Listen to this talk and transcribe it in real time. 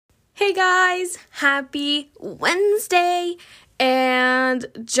Hey guys, happy Wednesday. And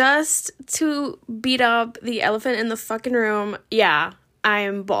just to beat up the elephant in the fucking room, yeah, I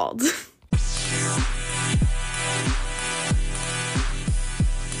am bald.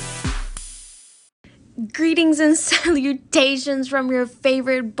 Greetings and salutations from your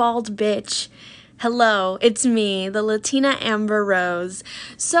favorite bald bitch. Hello, it's me, the Latina Amber Rose.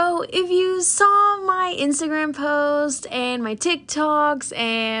 So if you saw my Instagram post and my TikToks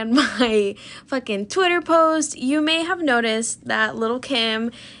and my fucking Twitter post, you may have noticed that Little Kim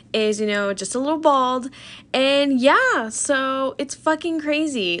is, just a little bald. And yeah, so it's fucking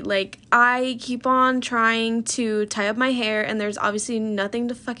crazy. Like, I keep on trying to tie up my hair and there's obviously nothing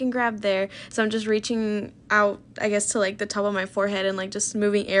to fucking grab there. So I'm just reaching out, I guess, to like the top of my forehead and like just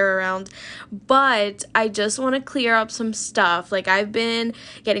moving air around. But I just want to clear up some stuff. Like, I've been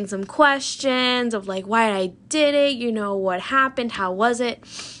getting some questions of like why I did it, what happened, how was it?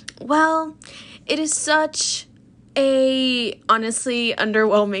 Well, it is such a honestly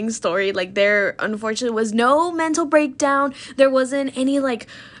underwhelming story. Like, there unfortunately was no mental breakdown. There wasn't any like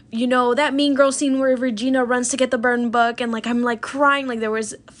that Mean Girl scene where Regina runs to get the burn book and like I'm like crying. Like, there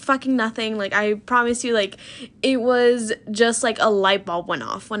was fucking nothing. Like, I promise you, like, it was just like a light bulb went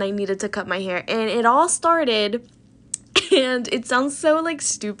off when I needed to cut my hair. And it all started, and it sounds so like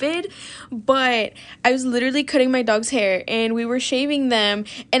stupid, but I was literally cutting my dog's hair and we were shaving them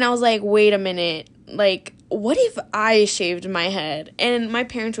and I was like, wait a minute, like, what if I shaved my head? And my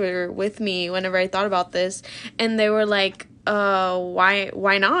parents were with me whenever I thought about this, and they were like,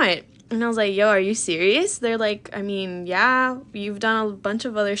 why not? And I was like, yo, are you serious? They're like, I mean, yeah, you've done a bunch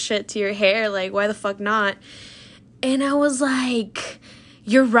of other shit to your hair, like, why the fuck not? And I was like,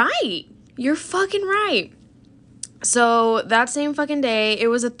 you're right. You're fucking right. So that same fucking day, it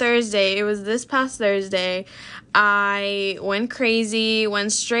was a Thursday, it was this past Thursday, I went crazy,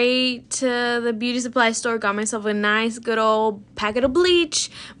 went straight to the beauty supply store, got myself a nice good old packet of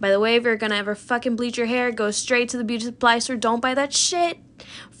bleach. By the way, if you're gonna ever fucking bleach your hair, go straight to the beauty supply store. Don't buy that shit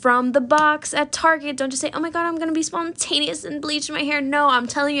from the box at Target. Don't just say, oh my god, I'm gonna be spontaneous and bleach my hair. No, I'm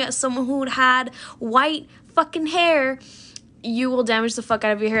telling you, as someone who had white fucking hair, you will damage the fuck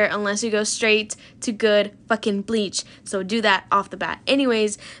out of your hair unless you go straight to good fucking bleach. So do that off the bat.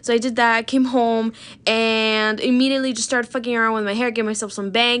 Anyways, so I did that. I came home and immediately just started fucking around with my hair. Gave myself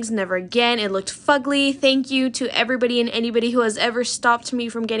some bangs. Never again. It looked fugly. Thank you to everybody and anybody who has ever stopped me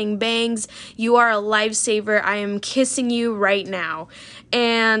from getting bangs. You are a lifesaver. I am kissing you right now.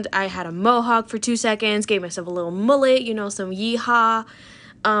 And I had a mohawk for 2 seconds. Gave myself a little mullet. Some yeehaw,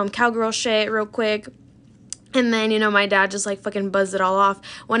 cowgirl shit real quick. And then, my dad just, like, fucking buzzed it all off.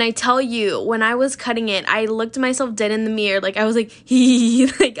 When I tell you, when I was cutting it, I looked at myself dead in the mirror. Like, I was like, hee.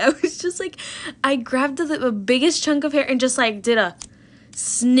 Like, I was just, like, I grabbed the biggest chunk of hair and just, like, did a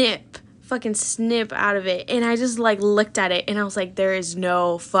fucking snip out of it. And I just, like, looked at it. And I was like, there is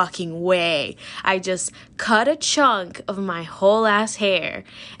no fucking way. I just cut a chunk of my whole ass hair.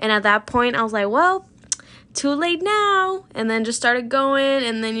 And at that point, I was like, well, too late now. And then just started going.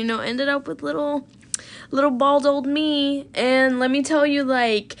 And then, ended up with little bald old me. And let me tell you,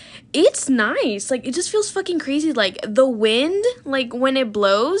 like, it's nice. Like, it just feels fucking crazy. Like, the wind, like, when it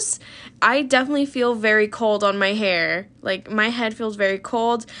blows, I definitely feel very cold on my hair. Like, my head feels very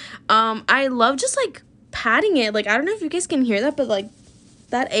cold. I love just, like, patting it. Like, I don't know if you guys can hear that, but, like,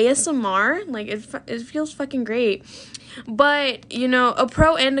 that ASMR, like, it feels fucking great. But, a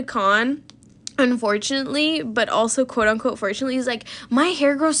pro and a con, unfortunately, but also quote unquote fortunately, is like my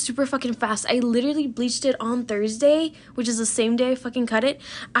hair grows super fucking fast. I literally bleached it on Thursday, which is the same day I fucking cut it.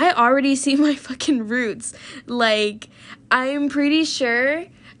 I already see my fucking roots. Like, I'm pretty sure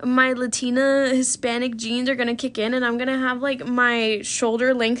my Latina Hispanic genes are gonna kick in and I'm gonna have like my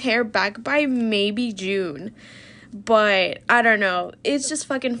shoulder length hair back by maybe June. But I don't know, it's just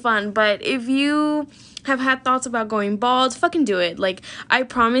fucking fun. But if you have had thoughts about going bald, fucking do it. Like, I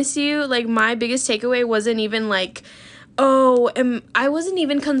promise you, like, my biggest takeaway wasn't even like, I wasn't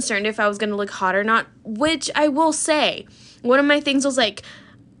even concerned if I was gonna look hot or not, which I will say, one of my things was like,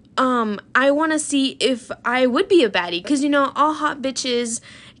 I want to see if I would be a baddie, because, all hot bitches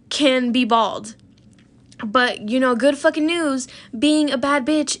can be bald. But, good fucking news, being a bad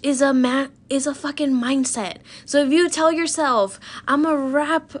bitch is a fucking mindset. So if you tell yourself, I'm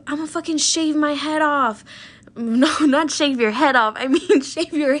a fucking shave my head off. No, not shave your head off. I mean,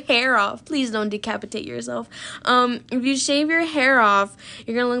 shave your hair off. Please don't decapitate yourself. If you shave your hair off,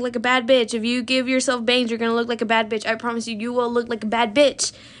 you're gonna look like a bad bitch. If you give yourself bangs, you're gonna look like a bad bitch. I promise you, you will look like a bad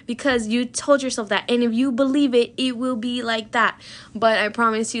bitch because you told yourself that. And if you believe it, it will be like that. But I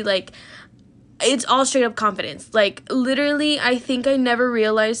promise you, like, it's all straight up confidence. Like, literally, I think I never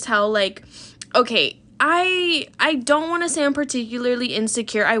realized how, like, okay, I don't want to say I'm particularly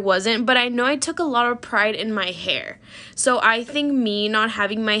insecure. I wasn't, but I know I took a lot of pride in my hair. So I think me not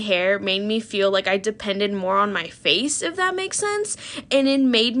having my hair made me feel like I depended more on my face, if that makes sense. And it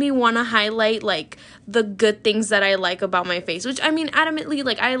made me want to highlight, like, the good things that I like about my face, which, I mean, adamantly,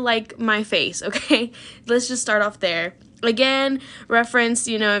 like, I like my face, okay? Let's just start off there. Again, reference,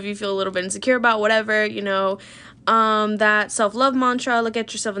 you know, if you feel a little bit insecure about whatever, you know, that self-love mantra, look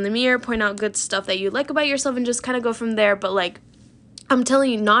at yourself in the mirror, point out good stuff that you like about yourself, and just kind of go from there. But, like, I'm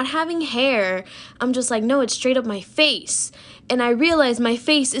telling you, not having hair, I'm just like, no, it's straight up my face. And I realize my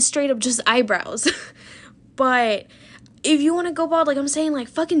face is straight up just eyebrows. But if you want to go bald, like I'm saying, like,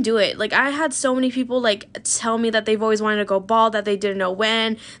 fucking do it. Like, I had so many people, like, tell me that they've always wanted to go bald, that they didn't know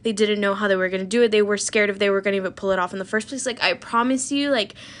when, they didn't know how they were going to do it, they were scared if they were going to even pull it off in the first place. Like, I promise you,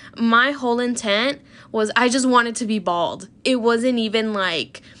 like, my whole intent was I just wanted to be bald. It wasn't even,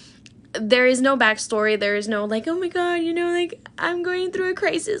 like, there is no backstory, there is no, like, oh my god, you know, like, I'm going through a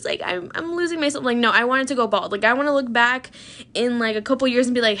crisis, like, I'm losing myself. Like, no, I wanted to go bald. Like, I want to look back in, like, a couple years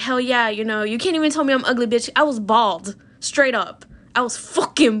and be like, hell yeah, you know, you can't even tell me I'm ugly, bitch. I was bald. Straight up. I was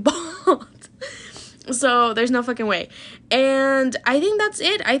fucking bald. So, there's no fucking way. And I think that's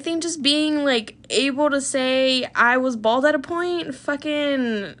it. I think just being, like, able to say I was bald at a point,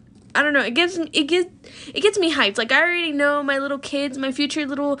 fucking, I don't know, it gets me hyped. Like, I already know my little kids, my future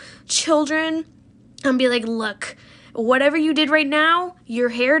little children, and be like, look, whatever you did right now, your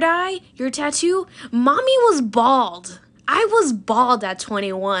hair dye, your tattoo, mommy was bald. I was bald at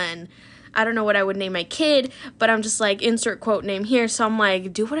 21. I don't know what I would name my kid, but I'm just like, insert quote name here. So I'm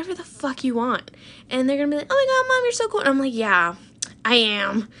like, do whatever the fuck you want. And they're gonna be like, oh my god, mom, you're so cool. And I'm like, yeah, I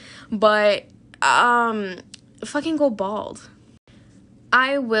am. But, fucking go bald.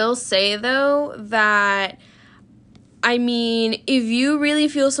 I will say, though, that, I mean, if you really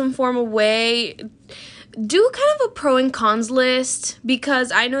feel some form of way, do kind of a pro and cons list,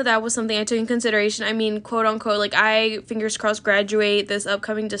 because I know that was something I took in consideration. I mean, quote unquote, like, I, fingers crossed, graduate this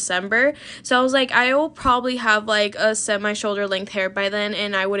upcoming December. So I was like, I will probably have, like, a semi-shoulder length hair by then,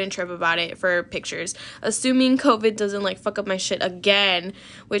 and I wouldn't trip about it for pictures. Assuming COVID doesn't, like, fuck up my shit again,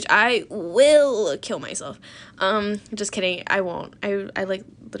 which I will kill myself. Just kidding. I won't. I like,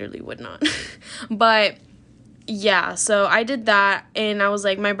 literally would not. But yeah, so I did that, and I was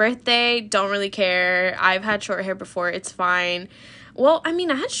like, my birthday, don't really care. I've had short hair before, it's fine. Well, I mean,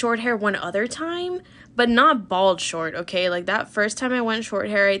 I had short hair one other time, but not bald short, okay? Like, that first time I went short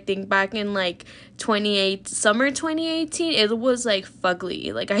hair, I think back in, like, summer 2018, it was, like,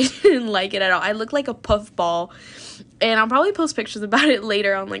 fugly. Like, I didn't like it at all. I looked like a puffball, and I'll probably post pictures about it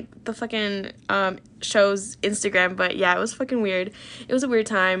later on, like, the fucking show's Instagram, but yeah, it was fucking weird. It was a weird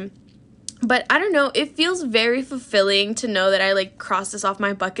time. But I don't know, it feels very fulfilling to know that I, like, crossed this off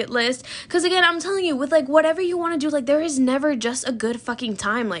my bucket list. Because, again, I'm telling you, with, like, whatever you want to do, like, there is never just a good fucking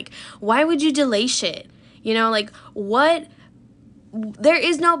time. Like, why would you delay shit? You know, like, there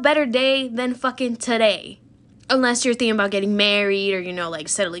is no better day than fucking today. Unless you're thinking about getting married or, you know, like,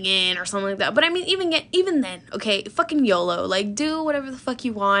 settling in or something like that. But, I mean, even then, okay, fucking YOLO. Like, do whatever the fuck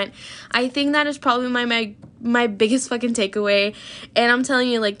you want. I think that is probably my biggest fucking takeaway. And I'm telling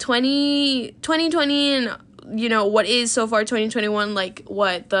you, like, 2020 and, you know, what is so far 2021, like,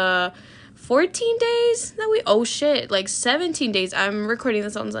 what, the 14 days that oh shit, like, 17 days. I'm recording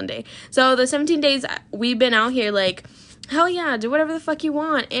this on Sunday. So, the 17 days we've been out here, like, hell yeah, do whatever the fuck you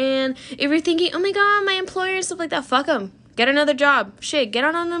want. And if you're thinking, oh my god, my employer and stuff like that, fuck them. Get another job. Shit, get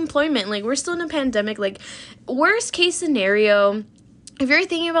on unemployment. Like, we're still in a pandemic. Like, worst case scenario, if you're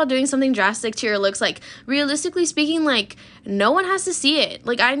thinking about doing something drastic to your looks, like, realistically speaking, like, no one has to see it.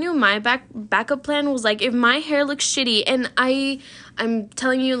 Like, I knew my backup plan was, like, if my hair looks shitty, and I'm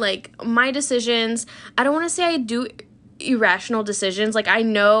telling you, like, my decisions, I don't want to say I do irrational decisions. Like, I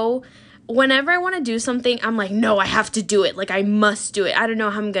know whenever I want to do something, I'm like, no, I have to do it. Like, I must do it. I don't know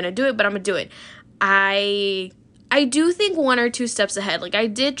how I'm going to do it, but I'm going to do it. I do think 1 or 2 steps ahead. Like, I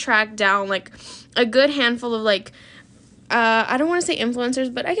did track down, like, a good handful of, like, I don't want to say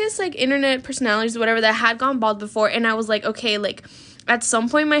influencers, but I guess, like, internet personalities, whatever, that had gone bald before, and I was like, okay, like, at some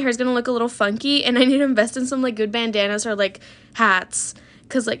point my hair's going to look a little funky, and I need to invest in some, like, good bandanas or, like, hats,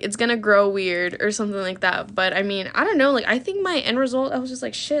 because, like, it's gonna grow weird or something like that. But, I mean, I don't know. Like, I think my end result, I was just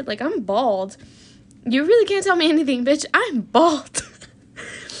like, shit, like, I'm bald. You really can't tell me anything, bitch. I'm bald.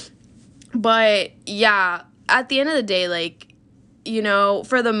 But, yeah, at the end of the day, like, you know,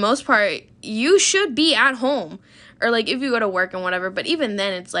 for the most part, you should be at home. or like if you go to work and whatever, but even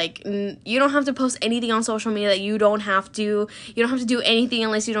then it's like you don't have to post anything on social media that you don't have to do anything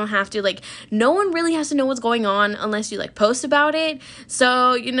unless you don't have to. Like, no one really has to know what's going on unless you like post about it.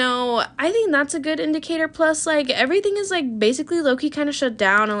 So, you know, I think that's a good indicator. Plus, like, everything is like basically low-key kind of shut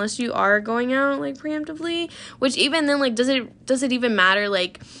down unless you are going out like preemptively, which even then, like, does it even matter?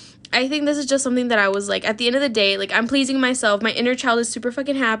 Like, I think this is just something that I was like, at the end of the day, like, I'm pleasing myself. My inner child is super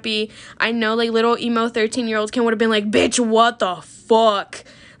fucking happy. I know, like, little emo 13-year-olds would have been like, bitch, what the fuck?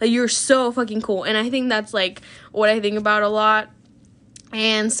 Like, you're so fucking cool. And I think that's, like, what I think about a lot.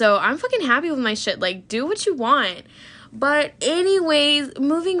 And so I'm fucking happy with my shit. Like, do what you want. But anyways,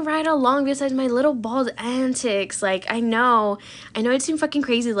 moving right along, besides my little bald antics, like, I know it seemed fucking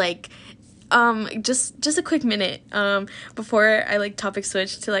crazy, like, just a quick minute, before I, like, topic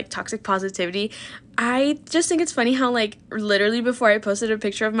switch to, like, toxic positivity. I just think it's funny how, like, literally before I posted a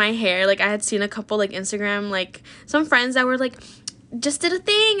picture of my hair, like, I had seen a couple, like, Instagram, like, some friends that were, like, just did a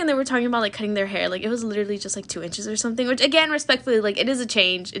thing, and they were talking about, like, cutting their hair. Like, it was literally just, like, 2 inches or something, which, again, respectfully, like, it is a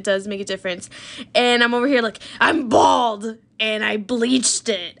change. It does make a difference. And I'm over here, like, I'm bald, and I bleached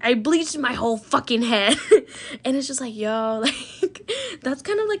it. I bleached my whole fucking head. And it's just like, yo, like, that's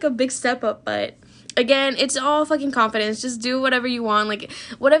kind of, like, a big step up, but again, it's all fucking confidence. Just do whatever you want. Like,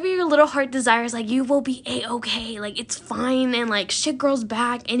 whatever your little heart desires, like, you will be A-okay. Like, it's fine, and, like, shit grows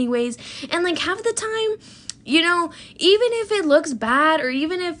back anyways. And, like, half the time, you know, even if it looks bad, or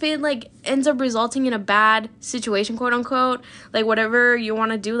even if it, like, ends up resulting in a bad situation, quote unquote, like, whatever you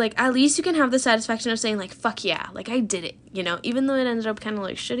want to do, like, at least you can have the satisfaction of saying, like, fuck yeah, like, I did it, you know, even though it ended up kind of,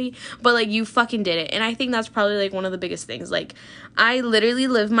 like, shitty, but, like, you fucking did it. And I think that's probably, like, one of the biggest things. Like, I literally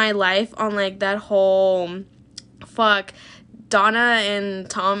live my life on, like, that whole Donna and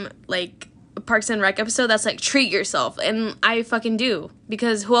Tom, like, Parks and Rec episode that's like, treat yourself. And I fucking do,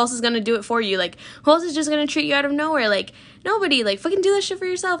 because who else is gonna do it for you? Like, who else is just gonna treat you out of nowhere? Like, nobody. Like, fucking do that shit for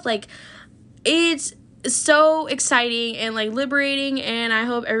yourself. Like, it's so exciting and, like, liberating, and I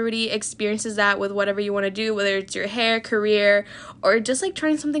hope everybody experiences that with whatever you want to do, whether it's your hair, career, or just, like,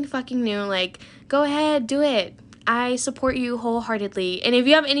 trying something fucking new. Like, go ahead, do it. I support you wholeheartedly. And if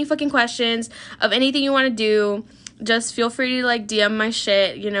you have any fucking questions of anything you want to do, just feel free to, like, DM my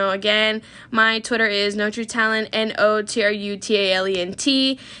shit. You know, again, my Twitter is NoTrueTalent,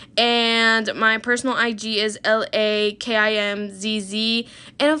 NOTRUTALENT, and my personal IG is LAKIMZZ.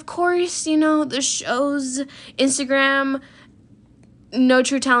 And of course, you know, the show's Instagram, No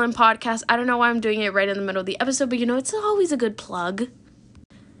True Talent Podcast. I don't know why I'm doing it right in the middle of the episode, but, you know, it's always a good plug.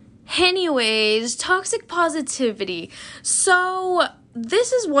 Anyways, toxic positivity. So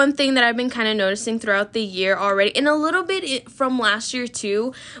this is one thing that I've been kind of noticing throughout the year already, and a little bit from last year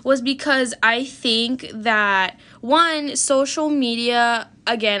too, was because I think that, one, social media,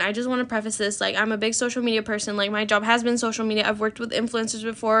 again, I just want to preface this, like, I'm a big social media person. Like, my job has been social media. I've worked with influencers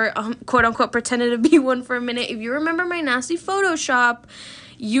before, quote unquote, pretended to be one for a minute. If you remember my nasty Photoshop,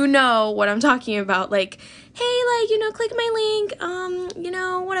 you know what I'm talking about. Like, hey, like, you know, click my link, you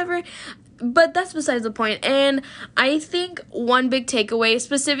know, whatever. But that's besides the point. And I think one big takeaway,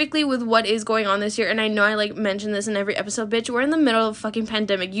 specifically with what is going on this year, and I know I, like, mention this in every episode, bitch, we're in the middle of a fucking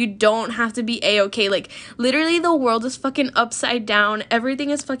pandemic. You don't have to be A-okay. Like, literally, the world is fucking upside down.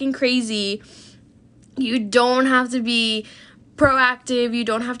 Everything is fucking crazy. You don't have to be proactive. You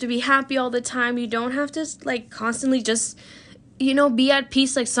don't have to be happy all the time. You don't have to, like, constantly just, you know, be at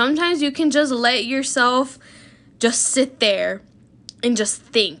peace. Like, sometimes you can just let yourself just sit there and just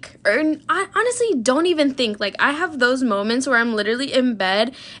think. Or I honestly don't even think. Like, I have those moments where I'm literally in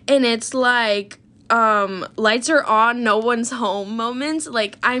bed and it's like, lights are on, no one's home moments.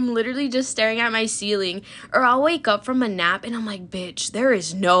 Like, I'm literally just staring at my ceiling. Or I'll wake up from a nap and I'm like, bitch, there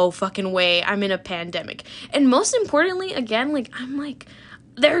is no fucking way I'm in a pandemic. And most importantly, again, like, I'm like,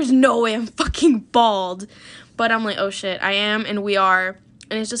 there's no way I'm fucking bald. But I'm like, oh shit, I am, and we are.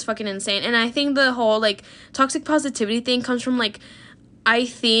 And it's just fucking insane. And I think the whole, like, toxic positivity thing comes from, like, I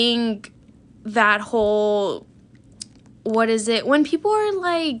think that whole, what is it, when people are,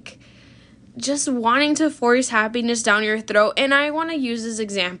 like, just wanting to force happiness down your throat. And I want to use this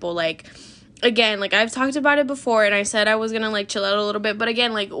example, like, again, like, I've talked about it before, and I said I was gonna, like, chill out a little bit, but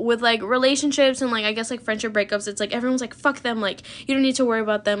again, like, with, like, relationships and, like, I guess, like, friendship breakups, it's, like, everyone's, like, fuck them, like, you don't need to worry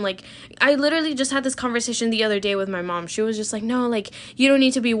about them. Like, I literally just had this conversation the other day with my mom. She was just like, no, like, you don't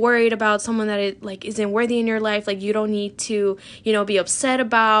need to be worried about someone that, isn't worthy in your life. Like, you don't need to, you know, be upset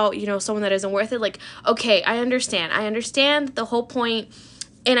about, you know, someone that isn't worth it. Like, okay, I understand the whole point.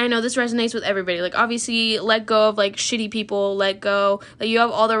 And I know this resonates with everybody. Like, obviously, let go of, like, shitty people. Let go. Like, you have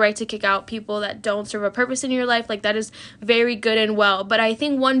all the right to kick out people that don't serve a purpose in your life. Like, that is very good and well. But I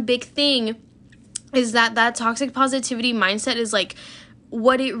think one big thing is that toxic positivity mindset is like,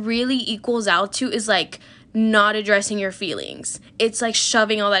 what it really equals out to is like not addressing your feelings. It's like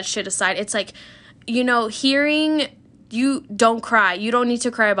shoving all that shit aside. It's like, hearing you don't cry, you don't need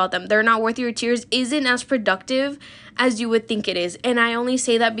to cry about them, they're not worth your tears, isn't as productive as you would think it is. And I only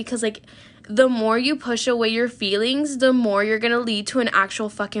say that because like the more you push away your feelings, the more you're gonna lead to an actual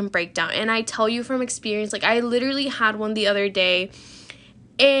fucking breakdown. And I tell you from experience, like I literally had one the other day,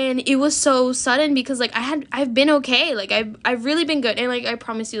 and it was so sudden because like I've been okay, like I've really been good, and like I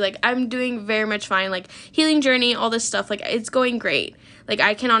promise you, like I'm doing very much fine, like healing journey, all this stuff, like it's going great. Like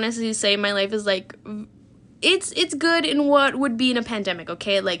I can honestly say my life is like it's good in what would be in a pandemic,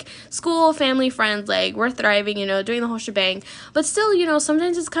 okay? Like school, family, friends, like we're thriving, doing the whole shebang. But still,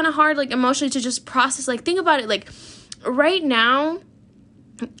 sometimes it's kind of hard, like emotionally, to just process. Like think about it, like right now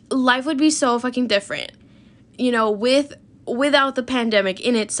life would be so fucking different, without the pandemic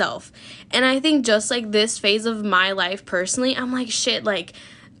in itself. And I think just like this phase of my life personally, I'm like, shit, like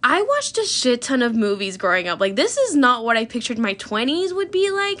I watched a shit ton of movies growing up. Like, this is not what I pictured my 20s would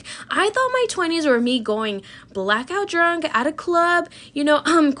be like. I thought my 20s were me going blackout drunk at a club,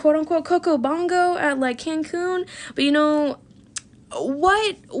 quote unquote Coco Bongo at like Cancun. But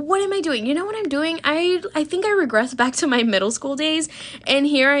what am I doing? You know what I'm doing? I think I regress back to my middle school days, and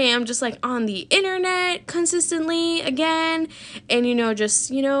here I am just like on the internet consistently again, and just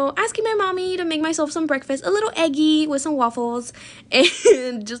asking my mommy to make myself some breakfast, a little eggy with some waffles,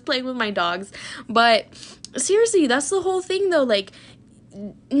 and just playing with my dogs. But seriously, that's the whole thing though. Like,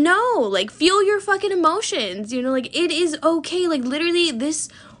 no, like feel your fucking emotions, like it is okay. Like literally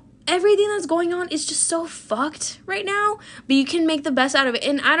everything that's going on is just so fucked right now, but you can make the best out of it.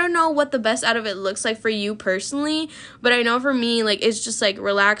 And I don't know what the best out of it looks like for you personally, but I know for me, like, it's just like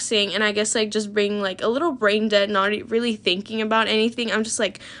relaxing, and I guess like just being like a little brain dead, not really thinking about anything. I'm just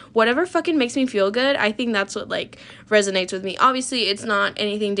like, whatever fucking makes me feel good. I think that's what like resonates with me. Obviously it's not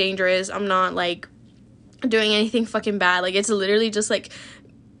anything dangerous, I'm not like doing anything fucking bad. Like, it's literally just like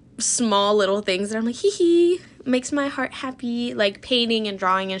small little things that I'm like, hee hee, makes my heart happy, like painting and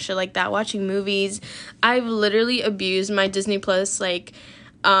drawing and shit like that, watching movies. I've literally abused my Disney Plus like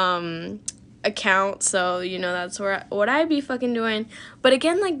account, so that's what I'd be fucking doing. But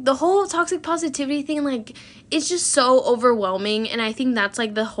again, like the whole toxic positivity thing, like it's just so overwhelming, and I think that's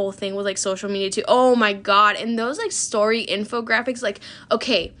like the whole thing with like social media too. Oh my god, and those like story infographics, like,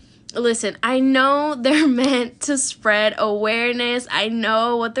 okay, listen, I know they're meant to spread awareness. I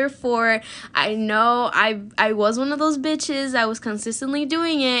know what they're for. I know I was one of those bitches. I was consistently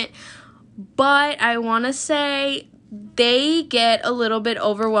doing it. But I want to say they get a little bit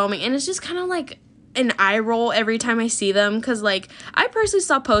overwhelming. And it's just kind of like an eye roll every time I see them. Because, like, I personally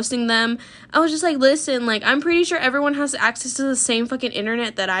stopped posting them. I was just like, listen, like, I'm pretty sure everyone has access to the same fucking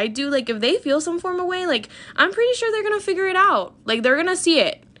internet that I do. Like, if they feel some form of way, like, I'm pretty sure they're going to figure it out. Like, they're going to see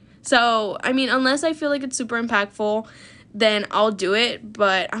it. So, I mean, unless I feel like it's super impactful, then I'll do it.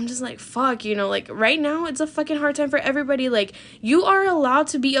 But I'm just like, fuck, like right now it's a fucking hard time for everybody. Like, you are allowed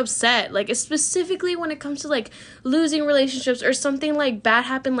to be upset, like specifically when it comes to like losing relationships or something like bad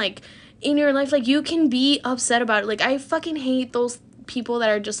happen like in your life. Like, you can be upset about it. Like, I fucking hate those people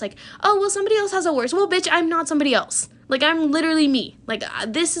that are just like, oh, well, somebody else has it worse. Well, bitch, I'm not somebody else. Like, I'm literally me. Like,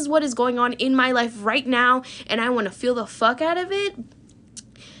 this is what is going on in my life right now, and I want to feel the fuck out of it.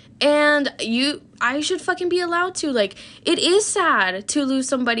 And I should fucking be allowed to. Like, it is sad to lose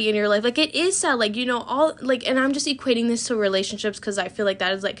somebody in your life. Like, it is sad. Like, all, like, and I'm just equating this to relationships because I feel like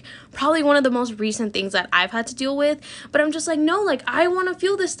that is, like, probably one of the most recent things that I've had to deal with. But I'm just like, no, like, I want to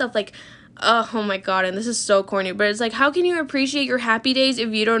feel this stuff. Like, oh my god, and this is so corny, but it's like, how can you appreciate your happy days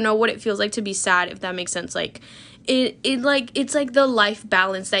if you don't know what it feels like to be sad, if that makes sense? Like, it's like the life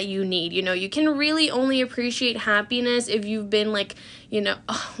balance that you need. You can really only appreciate happiness if you've been like,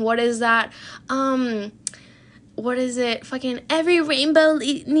 what is that? What is it? Fucking every rainbow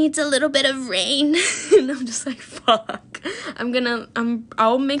needs a little bit of rain. And I'm just like, fuck.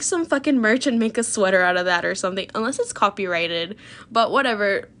 I'll make some fucking merch and make a sweater out of that or something, unless it's copyrighted. But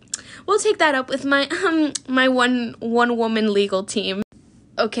whatever. We'll take that up with my my one woman legal team.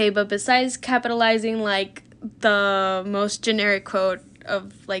 Okay, but besides capitalizing like the most generic quote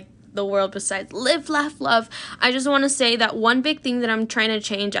of like the world besides live, laugh, love, I just want to say that one big thing that I'm trying to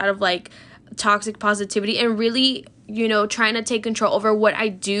change out of like toxic positivity and really, trying to take control over what I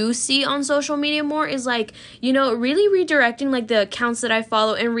do see on social media more is like, really redirecting like the accounts that I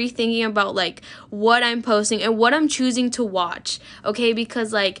follow and rethinking about like what I'm posting and what I'm choosing to watch. Okay,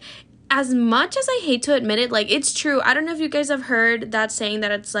 because like, as much as I hate to admit it, like, it's true. I don't know if you guys have heard that saying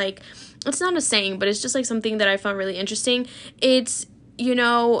that it's like, it's not a saying, but it's just like something that I found really interesting. It's, you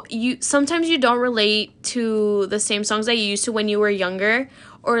know, sometimes you don't relate to the same songs that you used to when you were younger,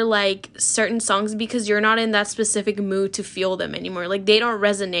 or like certain songs, because you're not in that specific mood to feel them anymore. Like, they don't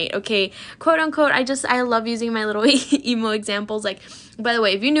resonate. Okay, quote unquote, I love using my little emo examples. Like, by the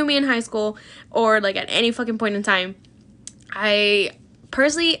way, if you knew me in high school or like at any fucking point in time, I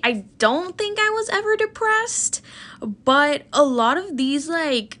don't think I was ever depressed, but a lot of these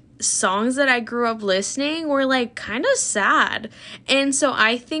like songs that I grew up listening were like kind of sad. And so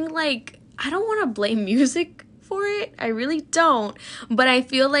I think like I don't want to blame music for it. I really don't. But I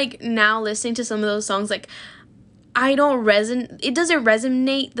feel like now listening to some of those songs, like it doesn't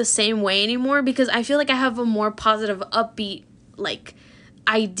resonate the same way anymore, because I feel like I have a more positive, upbeat like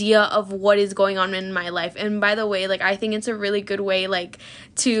idea of what is going on in my life. And by the way, like I think it's a really good way like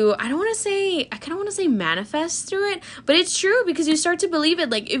to, I kind of want to say manifest through it, but it's true, because you start to believe it.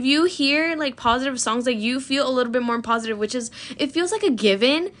 Like if you hear like positive songs, like you feel a little bit more positive, which is, it feels like a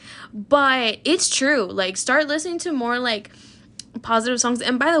given, but it's true. Like start listening to more like positive songs.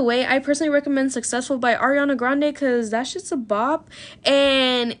 And by the way, I personally recommend Successful by Ariana Grande, because that shit's a bop.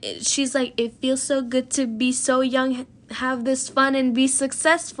 And she's like, it feels so good to be so young, have this fun and be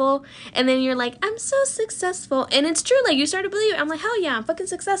successful. And then you're like, I'm so successful. And it's true. Like you start to believe it. I'm like, hell yeah, I'm fucking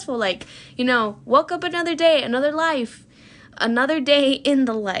successful. Like, you know, woke up another day, another life, another day in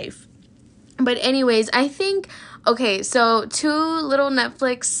the life. But anyways, I think, okay, so 2 little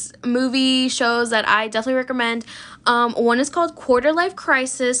Netflix movie shows that I definitely recommend. One is called Quarter Life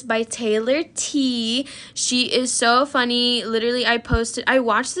Crisis by Taylor T. She is so funny. Literally, I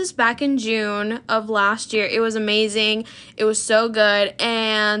watched this back in June of last year. It was amazing. It was so good,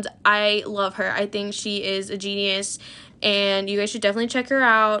 and I love her. I think she is a genius, and you guys should definitely check her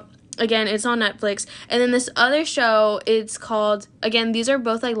out. Again, it's on Netflix. And then this other show, it's called, again, these are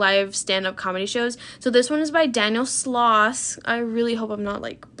both like live stand-up comedy shows. So this one is by Daniel Sloss. I really hope I'm not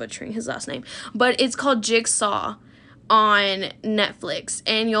like butchering his last name. But it's called Jigsaw on Netflix.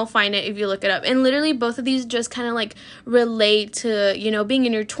 And you'll find it if you look it up. And literally both of these just kind of like relate to, you know, being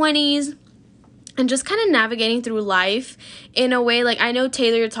in your 20s. And just kind of navigating through life in a way. Like, I know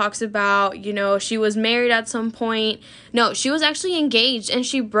Taylor talks about, you know, she was married at some point. No, she was actually engaged, and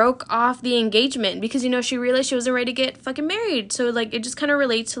she broke off the engagement because, you know, she realized she wasn't ready to get fucking married. So, like, it just kind of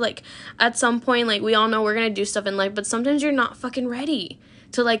relates to, like, at some point, like, we all know we're going to do stuff in life, but sometimes you're not fucking ready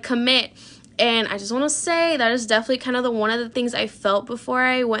to, like, commit. And I just want to say that is definitely kind of one of the things I felt before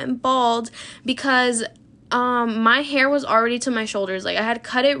I went bald, because my hair was already to my shoulders. Like, I had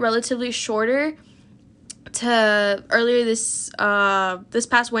cut it relatively shorter to earlier this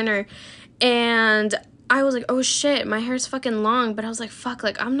past winter, and I was like, oh shit, my hair's fucking long. But I was like, fuck,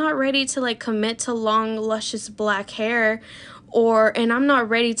 like I'm not ready to like commit to long luscious black hair, and I'm not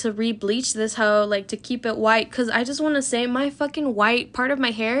ready to re-bleach this hoe, like to keep it white, because I just want to say my fucking white part of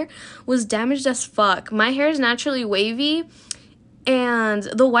my hair was damaged as fuck. My hair is naturally wavy, and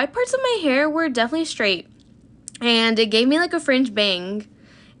the white parts of my hair were definitely straight, and it gave me like a fringe bang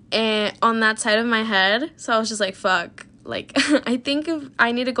and on that side of my head. So I was just like, fuck, like I think if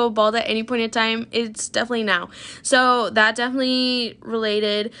I need to go bald at any point in time, it's definitely now. So that definitely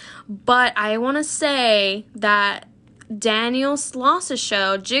related. But I want to say that Daniel Sloss's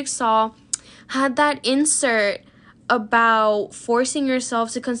show Jigsaw had that insert about forcing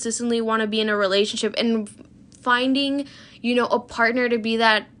yourself to consistently want to be in a relationship and finding, you know, a partner to be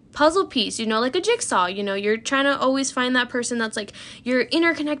that puzzle piece, you know, like a jigsaw. You know, you're trying to always find that person that's like your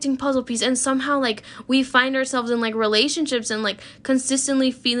interconnecting puzzle piece, and somehow like we find ourselves in like relationships and like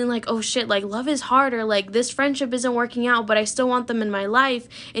consistently feeling like, oh shit, like love is hard, or like this friendship isn't working out, but I still want them in my life,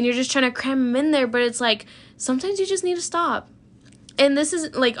 and you're just trying to cram them in there. But it's like sometimes you just need to stop. And this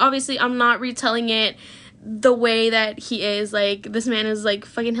is like, obviously I'm not retelling it the way that he is. Like, this man is like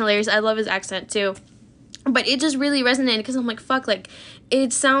fucking hilarious. I love his accent too. But it just really resonated because I'm like, fuck, like,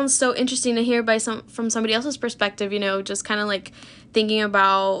 it sounds so interesting to hear from somebody else's perspective, you know, just kind of like thinking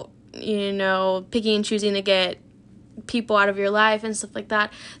about, you know, picking and choosing to get people out of your life and stuff like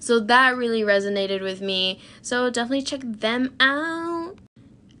that. So that really resonated with me. So definitely check them out.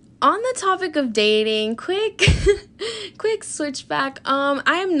 On the topic of dating, quick switch back.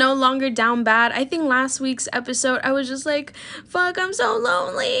 I am no longer down bad. I think last week's episode, I was just like, fuck, I'm so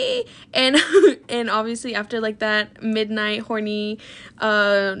lonely. And obviously after like that midnight horny,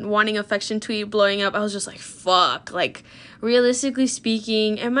 wanting affection tweet blowing up, I was just like, fuck, like realistically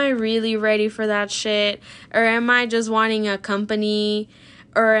speaking, am I really ready for that shit? Or am I just wanting a company?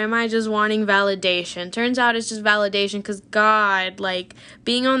 or am I just wanting validation? Turns out it's just validation, because God, like,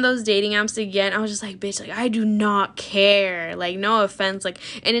 being on those dating apps again, I was just like, bitch, like, I do not care. Like, no offense. Like,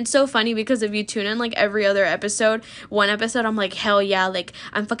 and it's so funny because if you tune in, like, every other episode, one episode, I'm like, hell yeah, like,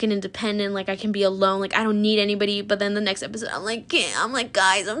 I'm fucking independent, like, I can be alone, like, I don't need anybody. But then the next episode, I'm like,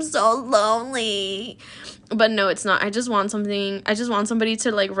 guys, I'm so lonely. But no, it's not. I just want somebody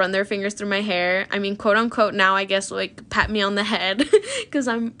to, like, run their fingers through my hair. I mean, quote unquote, now I guess, like, pat me on the head because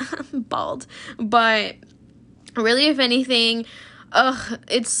I'm bald. But really, if anything,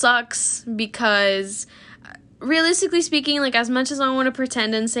 it sucks because realistically speaking, like, as much as I want to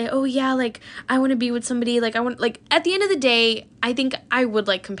pretend and say, oh yeah, like, I want to be with somebody, like, I want, like, at the end of the day, I think I would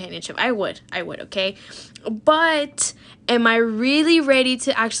like companionship. I would, okay? But am I really ready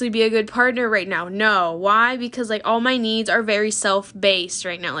to actually be a good partner right now? No. Why? Because, like, all my needs are very self-based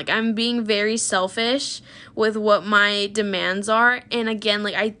right now. Like, I'm being very selfish with what my demands are. And again,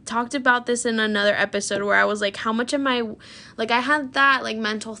 like, I talked about this in another episode where I was like, how much am I, like, I had that, like,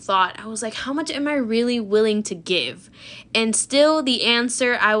 mental thought. I was like, how much am I really willing to give? And still the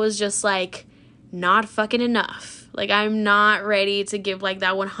answer, I was just like, not fucking enough. Like, I'm not ready to give, like,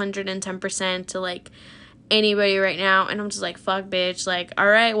 that 110% to, like, anybody right now. And I'm just like, fuck, bitch. Like, all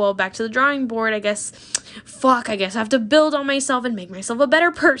right, well, back to the drawing board, I guess. I guess I have to build on myself and make myself a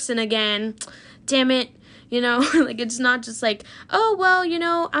better person again. Damn it. You know, like, it's not just like, oh, well, you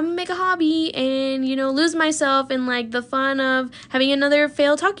know, I'm gonna make a hobby and, you know, lose myself in, like, the fun of having another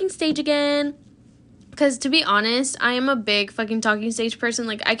failed talking stage again. Because, to be honest, I am a big fucking talking stage person.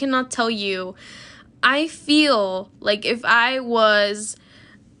 Like, I cannot tell you. I feel like if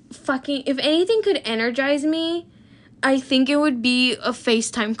anything could energize me, I think it would be a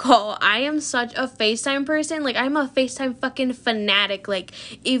FaceTime call. I am such a FaceTime person. Like, I'm a FaceTime fucking fanatic. Like,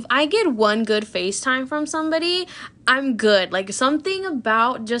 if I get one good FaceTime from somebody, I'm good. Like, something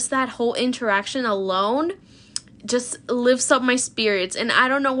about just that whole interaction alone just lifts up my spirits, and I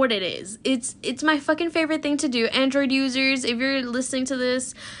don't know what it is. It's my fucking favorite thing to do. Android users, if you're listening to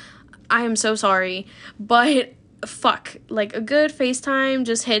this, I am so sorry, but fuck, like, a good FaceTime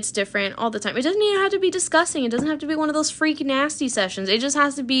just hits different all the time. It doesn't even have to be disgusting. It doesn't have to be one of those freak nasty sessions. It just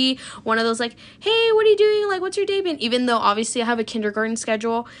has to be one of those, like, hey, what are you doing? Like, what's your day been? Even though obviously I have a kindergarten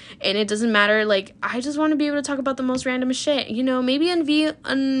schedule and it doesn't matter. Like, I just want to be able to talk about the most random shit, you know, maybe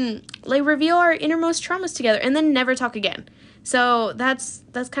reveal our innermost traumas together and then never talk again. So that's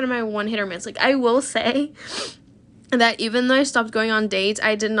kind of my one hit or miss. Like, I will say that even though I stopped going on dates,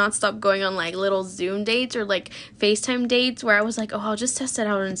 I did not stop going on, like, little Zoom dates or, like, FaceTime dates where I was like, oh, I'll just test it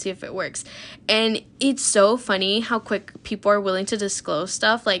out and see if it works. And it's so funny how quick people are willing to disclose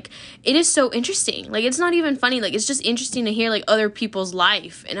stuff. Like, it is so interesting. Like, it's not even funny. Like, it's just interesting to hear, like, other people's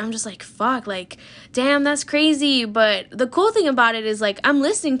life. And I'm just like, fuck, like, damn, that's crazy. But the cool thing about it is, like, I'm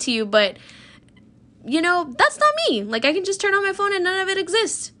listening to you, but, you know, that's not me. Like, I can just turn on my phone and none of it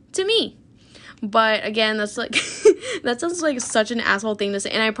exists to me. But again, that's like, that sounds like such an asshole thing to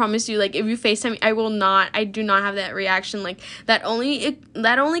say. And I promise you, like, if you FaceTime me, I do not have that reaction. Like, that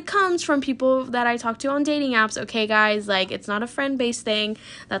only comes from people that I talk to on dating apps. Okay, guys, like, it's not a friend-based thing.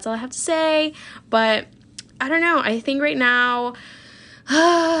 That's all I have to say. But I don't know. I think right now,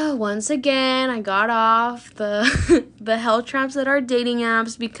 once again, I got off the hell traps that are dating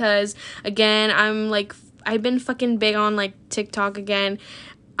apps because, again, I've been fucking big on, like, TikTok again.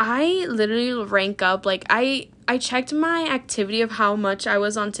 I literally rank up, like, I checked my activity of how much I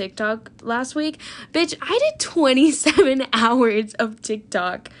was on TikTok last week. Bitch, I did 27 hours of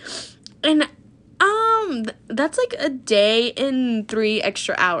TikTok. And, that's, like, a day and 3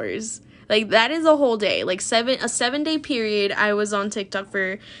 extra hours. Like, that is a whole day. Like, a 7-day period, I was on TikTok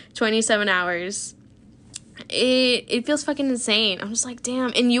for 27 hours. It feels fucking insane. I'm just like,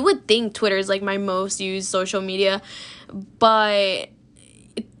 damn. And you would think Twitter is, like, my most used social media, but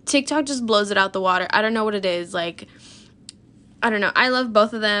TikTok just blows it out the water. I don't know what it is. Like, I don't know. I love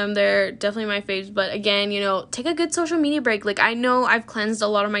both of them. They're definitely my faves. But again, you know, take a good social media break. Like, I know I've cleansed a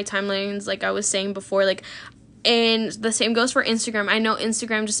lot of my timelines, like I was saying before. Like, and the same goes for Instagram. I know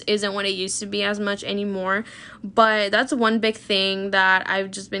Instagram just isn't what it used to be as much anymore. But that's one big thing that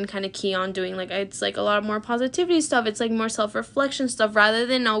I've just been kind of key on doing. Like, it's, like, a lot more positivity stuff. It's, like, more self-reflection stuff rather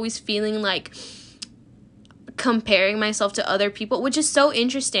than always feeling like comparing myself to other people, which is so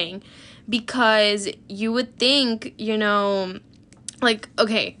interesting because you would think, you know, like,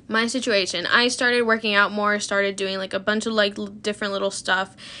 okay, my situation, I started working out more, started doing, like, a bunch of, like, different little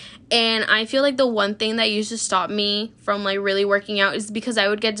stuff, and I feel like the one thing that used to stop me from, like, really working out is because I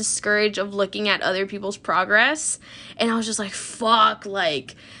would get discouraged of looking at other people's progress, and I was just like, fuck,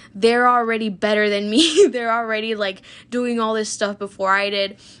 like, they're already better than me. They're already, like, doing all this stuff before I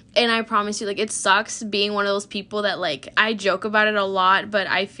did. And I promise you, like, it sucks being one of those people that, like, I joke about it a lot, but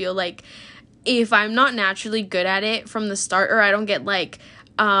I feel like if I'm not naturally good at it from the start, or I don't get, like,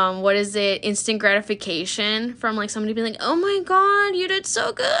 instant gratification from, like, somebody being like, oh my god, you did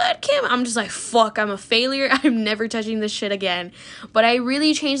so good, Kim. I'm just like, fuck, I'm a failure. I'm never touching this shit again. But I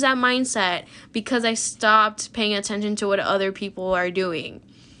really changed that mindset because I stopped paying attention to what other people are doing.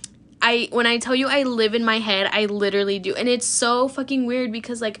 When I tell you I live in my head, I literally do. And it's so fucking weird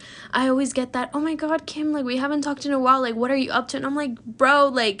because, like, I always get that, oh my god, Kim, like, we haven't talked in a while, like, what are you up to? And I'm like, bro,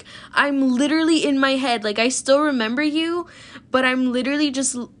 like, I'm literally in my head. Like, I still remember you, but I'm literally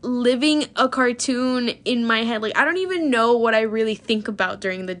just living a cartoon in my head. Like, I don't even know what I really think about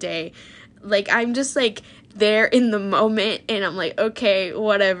during the day. Like, I'm just, like, there in the moment, and I'm like, okay,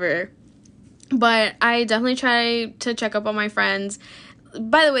 whatever. But I definitely try to check up on my friends.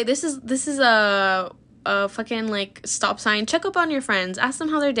 By the way, this is a fucking, like, stop sign. Check up on your friends. Ask them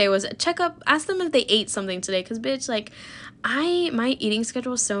how their day was. Ask them if they ate something today. Because, bitch, like, my eating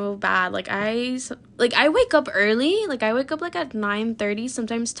schedule is so bad. Like, I wake up early. Like, I wake up, like, at 9:30,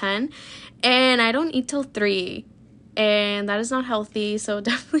 sometimes 10. And I don't eat till 3. And that is not healthy. So,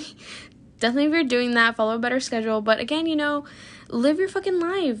 definitely if you're doing that, follow a better schedule. But, again, you know, live your fucking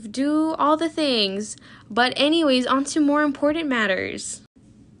life. Do all the things. But anyways, on to more important matters.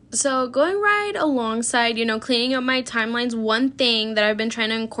 So going right alongside, you know, cleaning up my timelines, one thing that I've been trying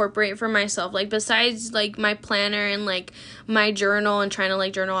to incorporate for myself, like, besides, like, my planner and, like, my journal and trying to,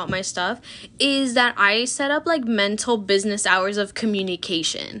 like, journal out my stuff, is that I set up, like, mental business hours of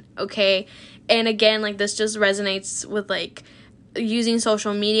communication, okay? And again, like, this just resonates with, like, using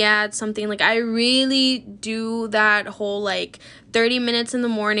social media. It's something, like, I really do that whole, like, 30 minutes in the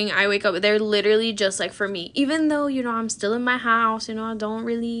morning, I wake up, they're literally just, like, for me. Even though, you know, I'm still in my house, you know, I don't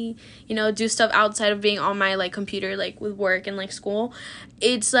really, you know, do stuff outside of being on my, like, computer, like, with work and, like, school.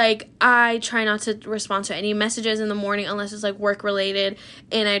 It's, like, I try not to respond to any messages in the morning unless it's, like, work-related,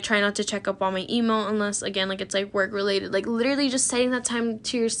 and I try not to check up on my email unless, again, like, it's, like, work-related. Like, literally just setting that time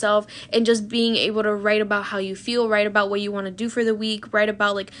to yourself and just being able to write about how you feel, write about what you want to do for the week, write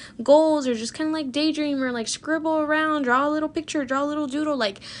about, like, goals, or just kind of, like, daydream, or, like, scribble around, draw a little picture, draw a little doodle.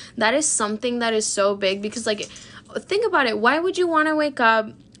 Like, that is something that is so big because, like, think about it. Why would you want to wake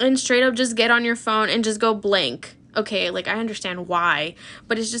up and straight up just get on your phone and just go blank? Okay, like, I understand why,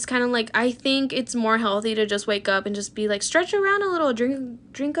 but it's just kind of like, I think it's more healthy to just wake up and just be like, stretch around a little,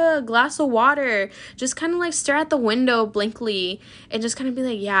 drink a glass of water, just kind of, like, stare at the window blankly and just kind of be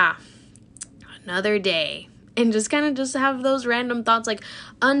like, yeah, another day. And just kind of just have those random thoughts, like,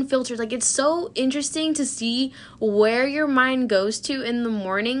 unfiltered. Like, it's so interesting to see where your mind goes to in the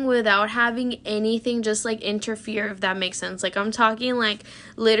morning without having anything just, like, interfere, if that makes sense. Like, I'm talking, like,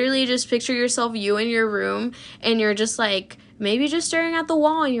 literally just picture yourself, you in your room, and you're just, like, maybe just staring at the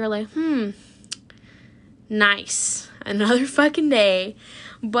wall, and you're like, nice, another fucking day.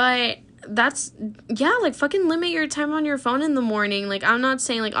 But that's, yeah, like, fucking limit your time on your phone in the morning. Like, I'm not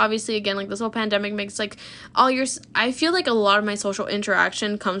saying, like, obviously, again, like, this whole pandemic makes, like, I feel like a lot of my social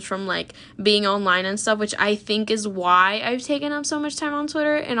interaction comes from, like, being online and stuff, which I think is why I've taken up so much time on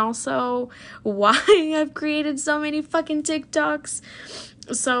Twitter, and also why I've created so many fucking TikToks.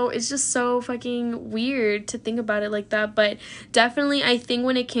 So it's just so fucking weird to think about it like that. But definitely, I think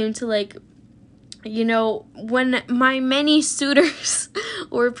when it came to, like, you know, when my many suitors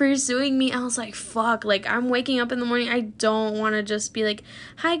were pursuing me, I was like, fuck, like, I'm waking up in the morning, I don't want to just be like,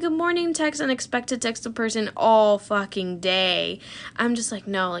 hi, good morning, text, and expect to text a person all fucking day. I'm just like,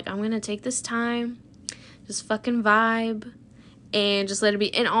 no, like, I'm gonna take this time, just fucking vibe, and just let it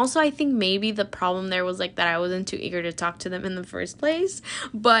be. And also, I think maybe the problem there was, like, that I wasn't too eager to talk to them in the first place.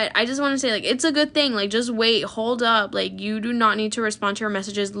 But I just want to say, like, it's a good thing. Like, just wait, hold up. Like, you do not need to respond to your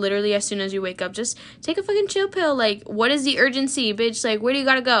messages literally as soon as you wake up. Just take a fucking chill pill. Like, what is the urgency, bitch? Like, where do you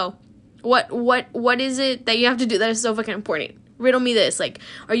gotta go? What is it that you have to do that is so fucking important? Riddle me this. Like,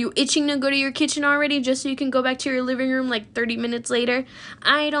 are you itching to go to your kitchen already just so you can go back to your living room, like, 30 minutes later?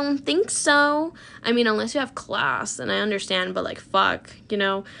 I don't think so. I mean, unless you have class, and I understand, but, like, fuck, you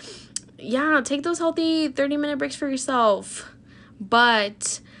know? Yeah, take those healthy 30-minute breaks for yourself.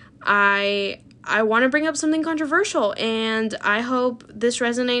 But I want to bring up something controversial, and I hope this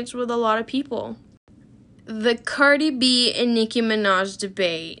resonates with a lot of people. The Cardi B and Nicki Minaj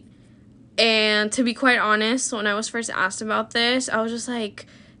debate. And to be quite honest, when I was first asked about this, I was just like,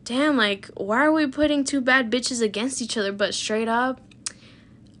 damn, like, why are we putting two bad bitches against each other? But straight up,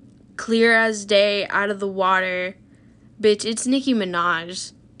 clear as day, out of the water, bitch, it's Nicki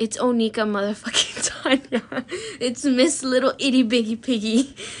Minaj. It's Onika motherfucking Tanya. It's Miss Little Itty Bitty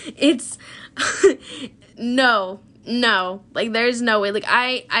Piggy. It's no. Like, there's no way. Like,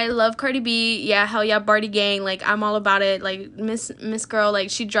 I love Cardi B. Yeah, hell yeah, Barty Gang. Like, I'm all about it. Like, Miss Girl,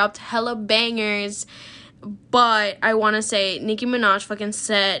 like, she dropped hella bangers. But I want to say Nicki Minaj fucking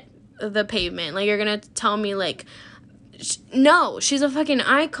set the pavement. Like, you're gonna tell me, like, no, she's a fucking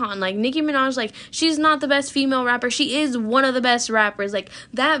icon. Like, Nicki Minaj, like, she's not the best female rapper. She is one of the best rappers. Like,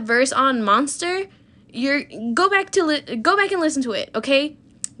 that verse on Monster, go back and listen to it, okay?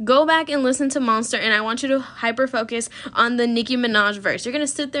 Go back and listen to Monster, and I want you to hyper focus on the Nicki Minaj verse. You're gonna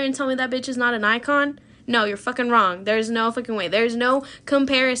sit there and tell me that bitch is not an icon? No, you're fucking wrong. There's no fucking way. There's no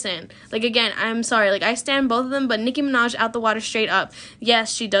comparison. Like, again, I'm sorry. Like, I stand both of them, but Nicki Minaj out the water straight up.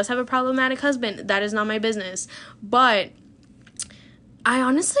 Yes, she does have a problematic husband. That is not my business. But I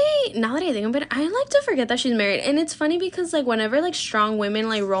honestly, now that I think about it, I like to forget that she's married. And it's funny because, like, whenever, like, strong women,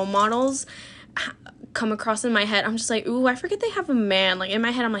 like, role models come across in my head, I'm just like, ooh, I forget they have a man. Like, in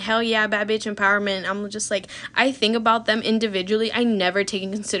my head, I'm like, hell yeah, bad bitch empowerment. I'm just like, I think about them individually. I never take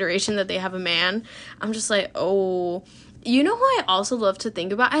in consideration that they have a man. I'm just like, oh. You know who I also love to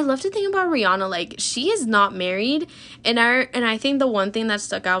think about? I love to think about Rihanna. Like, she is not married, and I think the one thing that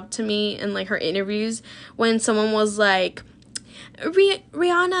stuck out to me in, like, her interviews, when someone was like,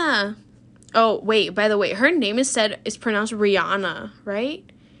 Rihanna. Oh, wait, by the way, her name is pronounced Rihanna, right?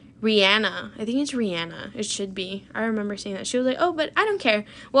 Rihanna. I think it's Rihanna. It should be. I remember saying that. She was like, oh, but I don't care.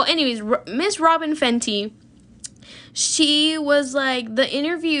 Well, anyways, Miss Robin Fenty, she was like, the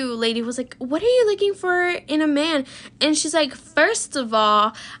interview lady was like, what are you looking for in a man? And she's like, first of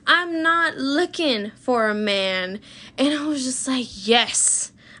all, I'm not looking for a man. And I was just like,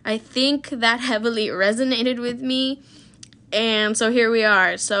 yes. I think that heavily resonated with me. And so here we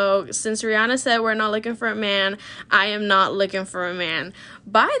are. So since Rihanna said we're not looking for a man, I am not looking for a man.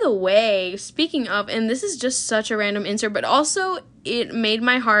 By the way, speaking of, and this is just such a random insert, but also it made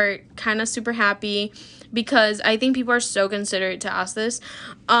my heart kind of super happy because I think people are so considerate to ask this.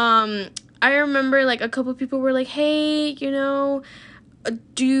 I remember, like, a couple people were like, hey, you know,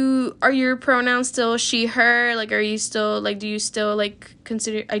 are your pronouns still she, her? Like, do you still, like,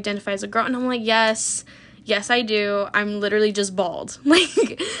 identify as a girl? And I'm like, yes, I do. I'm literally just bald.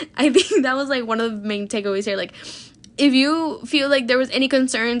 Like, I think that was, like, one of the main takeaways here. Like, if you feel like there was any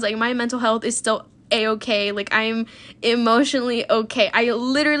concerns, like, my mental health is still A-okay. Like, I'm emotionally okay. I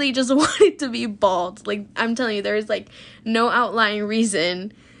literally just wanted to be bald. Like, I'm telling you, there's, like, no outlying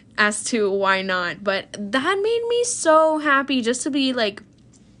reason as to why not. But that made me so happy just to be, like,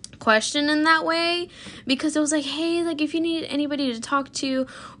 questioned in that way, because it was like, hey, like, if you need anybody to talk to,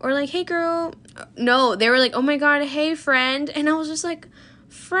 or like, hey girl, no, they were like, oh my god, hey friend, and I was just like,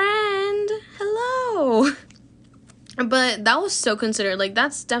 friend, hello. But that was so considered. Like,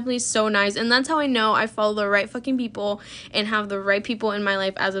 that's definitely so nice, and that's how I know I follow the right fucking people and have the right people in my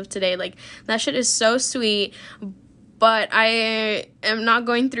life as of today. Like, that shit is so sweet. But I am not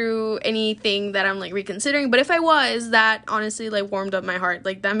going through anything that I'm, like, reconsidering. But if I was, that honestly, like, warmed up my heart.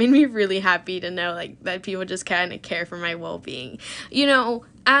 Like, that made me really happy to know, like, that people just kind of care for my well-being. You know,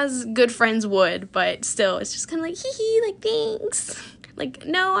 as good friends would. But still, it's just kind of like, hee-hee, like, thanks. Like,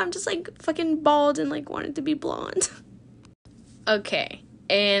 no, I'm just, like, fucking bald and, like, wanted to be blonde. Okay.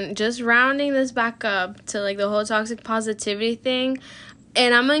 And just rounding this back up to, like, the whole toxic positivity thing.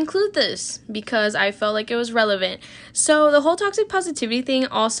 And I'm going to include this because I felt like it was relevant. So the whole toxic positivity thing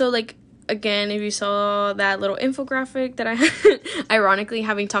also, like, again, if you saw that little infographic that I had, ironically,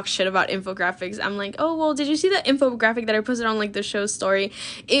 having talked shit about infographics, I'm like, oh, well, did you see that infographic that I posted on, like, the show's story?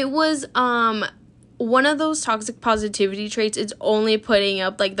 It was, one of those toxic positivity traits is only putting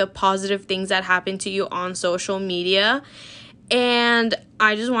up, like, the positive things that happen to you on social media. And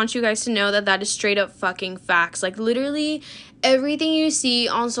I just want you guys to know that that is straight up fucking facts. Like, literally, everything you see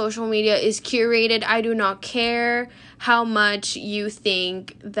on social media is curated. I do not care how much you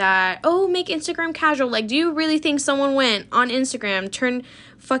think that, oh, make Instagram casual. Like, do you really think someone went on Instagram,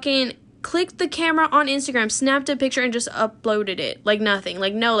 clicked the camera on Instagram, snapped a picture, and just uploaded it? Like, nothing.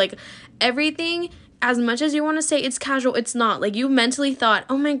 Like, no, like, everything, as much as you want to say it's casual, it's not. Like, you mentally thought,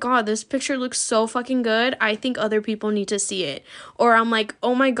 oh my god, this picture looks so fucking good, I think other people need to see it. Or I'm like,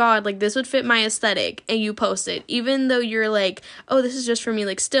 oh my god, like, this would fit my aesthetic, and you post it. Even though you're like, oh, this is just for me,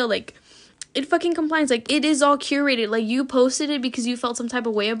 like, still, like, it fucking complies. Like, it is all curated. Like, you posted it because you felt some type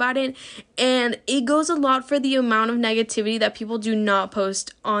of way about it, and it goes a lot for the amount of negativity that people do not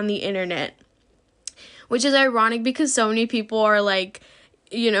post on the internet. Which is ironic because so many people are, like,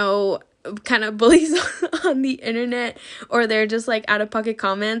 you know, kind of bullies on the internet, or they're just, like, out of pocket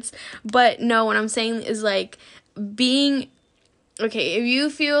comments. But no, what I'm saying is, like, being okay, if you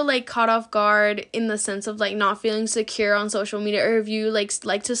feel like caught off guard in the sense of like not feeling secure on social media, or if you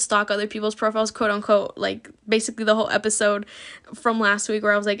like to stalk other people's profiles, quote unquote, like basically the whole episode from last week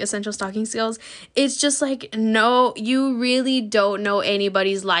where I was like essential stalking skills, it's just like, no, you really don't know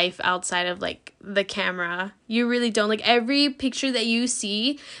anybody's life outside of like the camera. You really don't. Like, every picture that you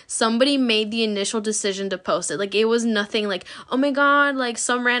see, somebody made the initial decision to post it. Like, it was nothing like, oh my god, like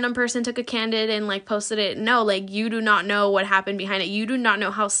some random person took a candid and like posted it. No, like, you do not know what happened behind it. You do not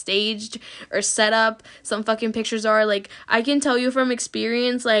know how staged or set up some fucking pictures are. Like, I can tell you from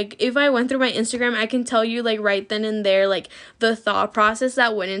experience, like, if I went through my Instagram, I can tell you like right then and there, like, the thought process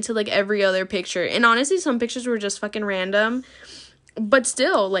that went into like every other picture. And honestly, some pictures were just fucking random. But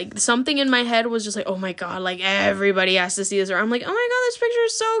still, like, something in my head was just like, oh my god, like, everybody has to see this. Or I'm like, oh my god, this picture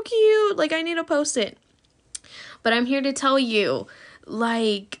is so cute. Like, I need to post it. But I'm here to tell you,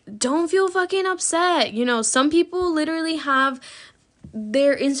 like, don't feel fucking upset. You know, some people literally have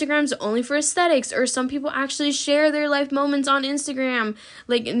their Instagrams only for aesthetics, or some people actually share their life moments on Instagram.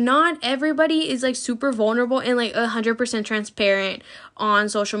 Like, not everybody is like super vulnerable and like 100% transparent on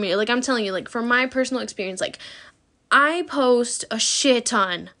social media. Like, I'm telling you, like, from my personal experience, like, I post a shit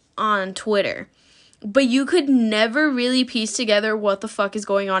ton on Twitter, but you could never really piece together what the fuck is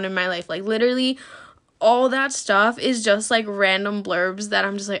going on in my life. Like, literally, all that stuff is just like random blurbs that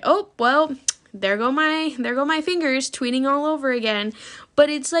I'm just like, oh, well, there go my fingers tweeting all over again. But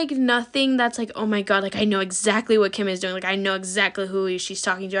it's like nothing that's like, oh my god, like, I know exactly what Kim is doing. Like, I know exactly who she's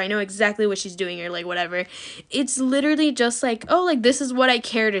talking to. I know exactly what she's doing, or like whatever. It's literally just like, oh, like, this is what I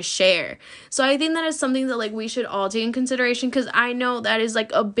care to share. So I think that is something that like we should all take in consideration, because I know that is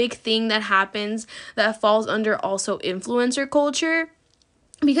like a big thing that happens that falls under also influencer culture.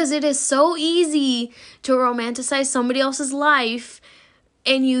 Because it is so easy to romanticize somebody else's life,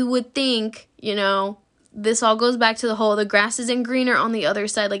 and you would think, you know, this all goes back to the whole, the grass isn't greener on the other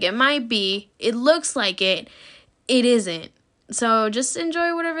side. Like, it might be, it looks like it isn't. So just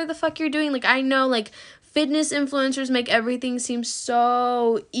enjoy whatever the fuck you're doing. Like, I know, like, fitness influencers make everything seem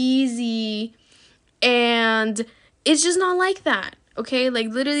so easy, and it's just not like that, okay? Like,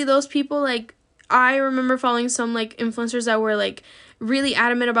 literally, those people, like, I remember following some, like, influencers that were, like, really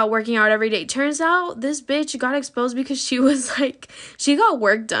adamant about working out every day. Turns out this bitch got exposed because she was like, she got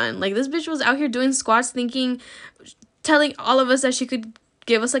work done. Like, this bitch was out here doing squats, telling all of us that she could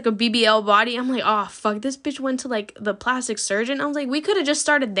give us like a BBL body. I'm like, oh fuck, this bitch went to like the plastic surgeon. I was like, we could have just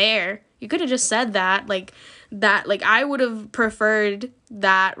started there. You could have just said that. Like, I would have preferred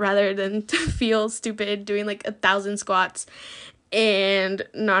that rather than to feel stupid doing like 1,000 squats and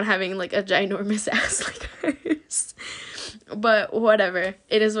not having like a ginormous ass like hers. But whatever,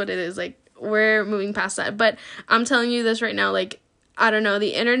 it is what it is. Like, we're moving past that. But I'm telling you this right now, like, I don't know,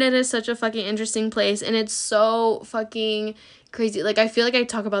 the internet is such a fucking interesting place, and it's so fucking crazy. Like, I feel like I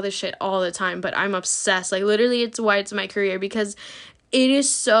talk about this shit all the time, but I'm obsessed. Like, literally, it's why it's my career, because it is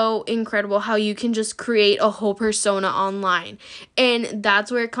so incredible how you can just create a whole persona online. And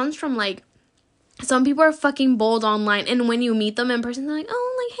that's where it comes from. Like, some people are fucking bold online, and when you meet them in person, they're like,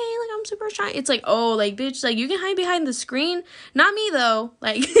 oh, like, hey, like, I'm super shy. It's like, oh, like, bitch, like, you can hide behind the screen. Not me, though.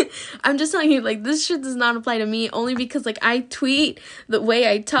 Like, I'm just telling you, like, this shit does not apply to me, only because, like, I tweet the way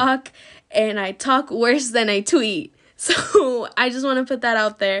I talk, and I talk worse than I tweet. So, I just want to put that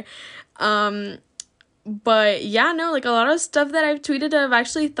out there. But yeah, no, like, a lot of stuff that I've tweeted I've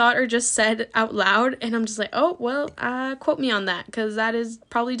actually thought or just said out loud, and I'm just like, oh, well, quote me on that, because that is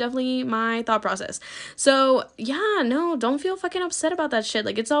probably definitely my thought process. So yeah, no, don't feel fucking upset about that shit.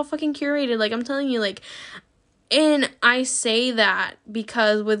 Like, it's all fucking curated. Like, I'm telling you, like, and I say that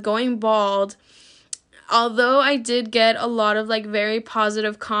because with going bald, although I did get a lot of like very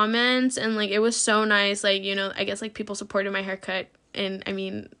positive comments, and like it was so nice, like, you know, I guess like people supported my haircut, and I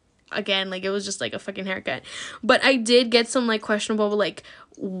mean, again, like, it was just like a fucking haircut, but I did get some like questionable, like,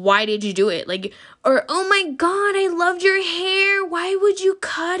 why did you do it? Like, or, oh my god, I loved your hair, why would you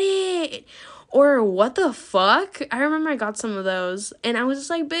cut it? Or, what the fuck? I remember I got some of those, and I was just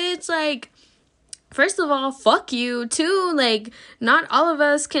like, bitch, like, first of all, fuck you, too. Like, not all of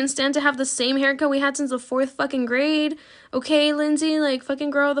us can stand to have the same haircut we had since the 4th fucking grade. Okay, Lindsay, like, fucking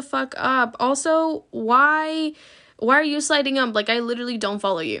grow the fuck up. Also, why are you sliding up? Like, I literally don't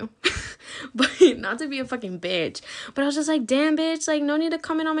follow you. But, not to be a fucking bitch, but I was just like, damn, bitch, like, no need to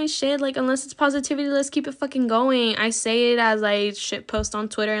comment on my shit. Like, unless it's positivity, let's keep it fucking going. I say it as I shit post on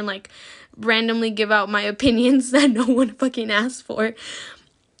Twitter and, like, randomly give out my opinions that no one fucking asked for.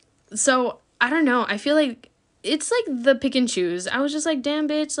 So, I don't know. I feel like it's like the pick and choose. I was just like, damn,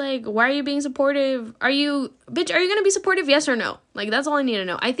 bitch, like, why are you being supportive? Are you gonna be supportive? Yes or no? Like, that's all I need to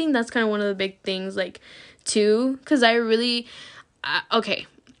know. I think that's kind of one of the big things, like, too, because okay,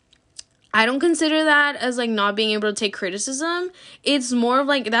 I don't consider that as, like, not being able to take criticism. It's more of,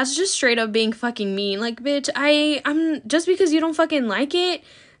 like, that's just straight up being fucking mean. Like, bitch, I'm just because you don't fucking like it,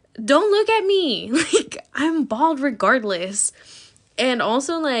 don't look at me. Like, I'm bald regardless. And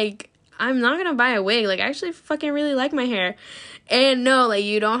also, like, I'm not gonna buy a wig. Like, I actually fucking really like my hair. And no, like,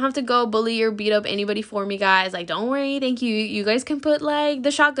 you don't have to go bully or beat up anybody for me, guys. Like, don't worry, thank you. You guys can put, like,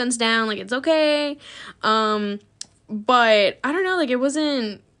 the shotguns down. Like, it's okay. But, I don't know, like, it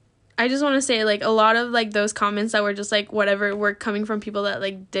wasn't... I just want to say, like, a lot of, like, those comments that were just, like, whatever, were coming from people that,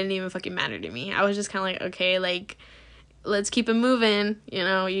 like, didn't even fucking matter to me. I was just kind of like, okay, like, let's keep it moving. You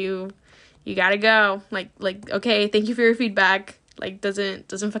know, you gotta go. Like, okay, thank you for your feedback. Like,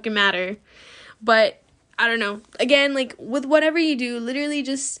 doesn't fucking matter. But, I don't know. Again, like, with whatever you do, literally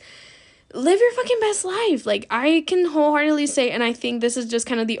just live your fucking best life. Like, I can wholeheartedly say, and I think this is just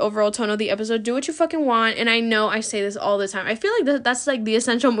kind of the overall tone of the episode, do what you fucking want. And I know I say this all the time. I feel like that's like the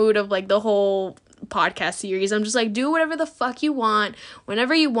essential mood of, like, the whole podcast series. I'm just like, do whatever the fuck you want,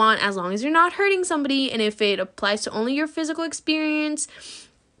 whenever you want, as long as you're not hurting somebody. And if it applies to only your physical experience,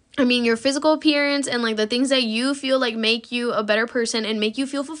 your physical appearance, and, like, the things that you feel like make you a better person and make you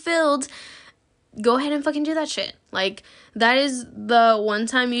feel fulfilled, go ahead and fucking do that shit. Like, that is the one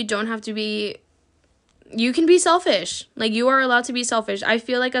time you don't have to be... You can be selfish. Like, you are allowed to be selfish. I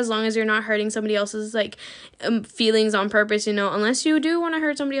feel like as long as you're not hurting somebody else's, like, feelings on purpose, you know, unless you do want to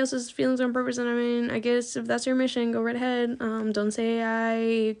hurt somebody else's feelings on purpose, and I guess if that's your mission, go right ahead. Don't say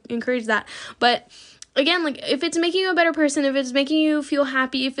I encourage that. But... Again, like, if it's making you a better person, if it's making you feel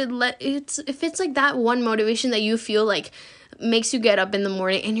happy, if it's like that one motivation that you feel like makes you get up in the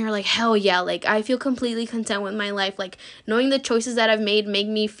morning and you're like, hell yeah, like, I feel completely content with my life, like, knowing the choices that I've made make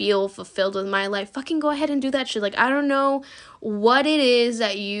me feel fulfilled with my life, fucking go ahead and do that shit. Like, I don't know what it is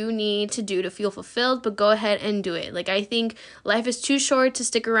that you need to do to feel fulfilled, but go ahead and do it. Like, I think life is too short to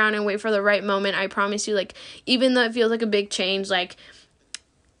stick around and wait for the right moment. I promise you, like, even though it feels like a big change, like,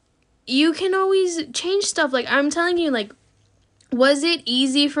 you can always change stuff. Like, I'm telling you, like, was it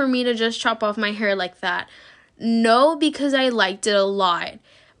easy for me to just chop off my hair like that? No, because I liked it a lot.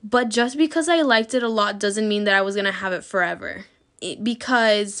 But just because I liked it a lot doesn't mean that I was going to have it forever.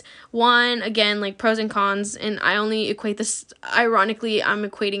 Because, one, again, like, pros and cons, and I only equate this, ironically, I'm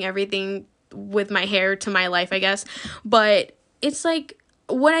equating everything with my hair to my life, I guess. But it's like,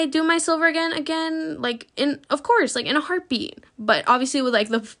 would I do my silver again, like, of course, like, in a heartbeat, but obviously with, like,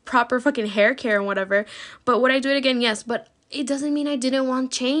 the proper fucking hair care and whatever. But would I do it again? Yes, but it doesn't mean I didn't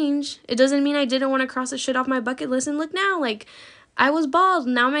want change. It doesn't mean I didn't want to cross the shit off my bucket list. And look now, like, I was bald.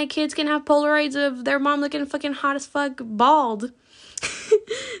 Now my kids can have Polaroids of their mom looking fucking hot as fuck bald.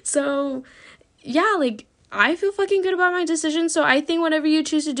 So, yeah, like, I feel fucking good about my decision. So I think whatever you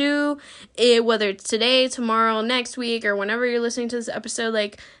choose to do, whether it's today, tomorrow, next week, or whenever you're listening to this episode,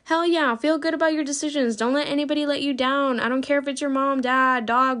 like, hell yeah, feel good about your decisions. Don't let anybody let you down. I don't care if it's your mom, dad,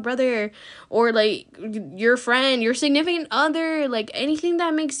 dog, brother, or, like, your friend, your significant other, like, anything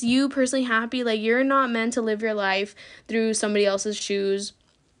that makes you personally happy. Like, you're not meant to live your life through somebody else's shoes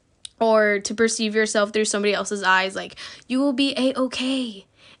or to perceive yourself through somebody else's eyes. Like, you will be A-okay.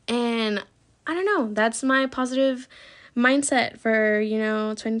 And I don't know, that's my positive mindset for,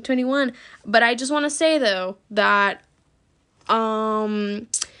 2021. But I just want to say, though, that you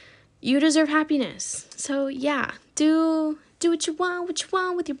deserve happiness. So, yeah, do what you want with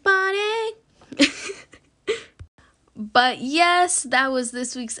your body. But yes, that was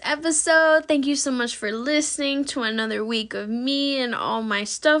this week's episode. Thank you so much for listening to another week of me and all my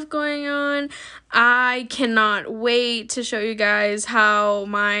stuff going on. I cannot wait to show you guys how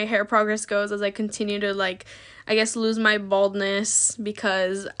my hair progress goes as I continue to, like, I guess, lose my baldness,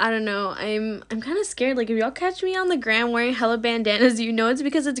 because I don't know, I'm kind of scared. Like, if y'all catch me on the gram wearing hella bandanas, you know it's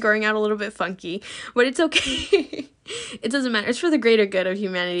because it's growing out a little bit funky, but it's okay. It doesn't matter. It's for the greater good of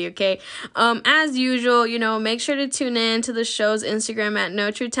humanity, okay? As usual, make sure to tune in to the show's Instagram at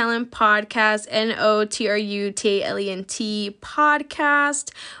No True Talent Podcast, NOTRUTALENT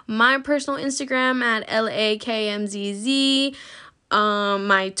Podcast. My personal Instagram at LAKMZZ.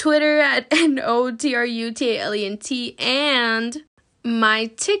 My Twitter at NOTRUTALENT, and my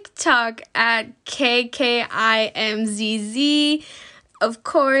TikTok at KKIMZZ. Of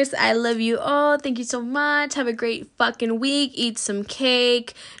course, I love you all. Thank you so much. Have a great fucking week. Eat some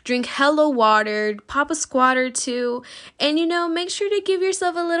cake. Drink hella water. Pop a squat or two. And, make sure to give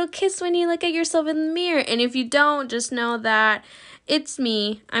yourself a little kiss when you look at yourself in the mirror. And if you don't, just know that it's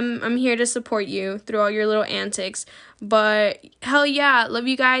me. I'm here to support you through all your little antics. But, hell yeah. Love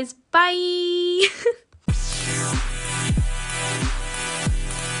you guys. Bye.